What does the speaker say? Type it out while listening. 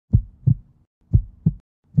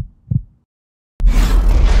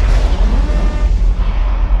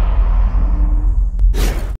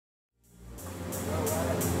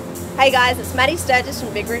Hey guys, it's Maddie Sturgis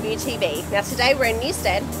from Big Review TV. Now today we're in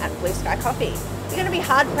Newstead at Blue Sky Coffee. You're going to be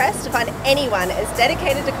hard pressed to find anyone as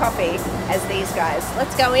dedicated to coffee as these guys.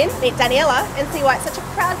 Let's go in, meet Daniela and see why it's such a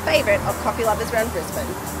proud favourite of coffee lovers around Brisbane.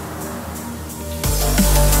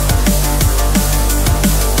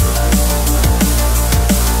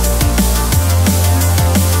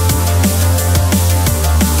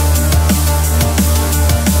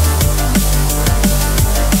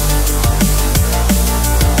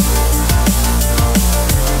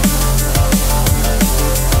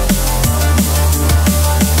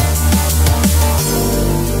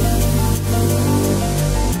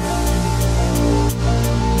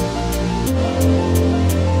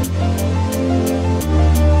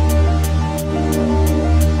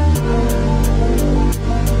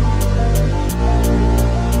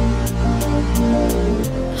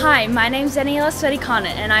 Hi, my name's Daniela Sweaty-Connor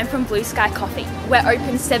and I'm from Blue Sky Coffee. We're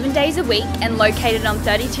open 7 days a week and located on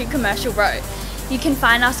 32 Commercial Road. You can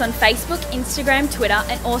find us on Facebook, Instagram, Twitter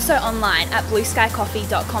and also online at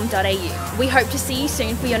blueskycoffee.com.au. We hope to see you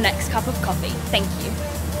soon for your next cup of coffee. Thank you.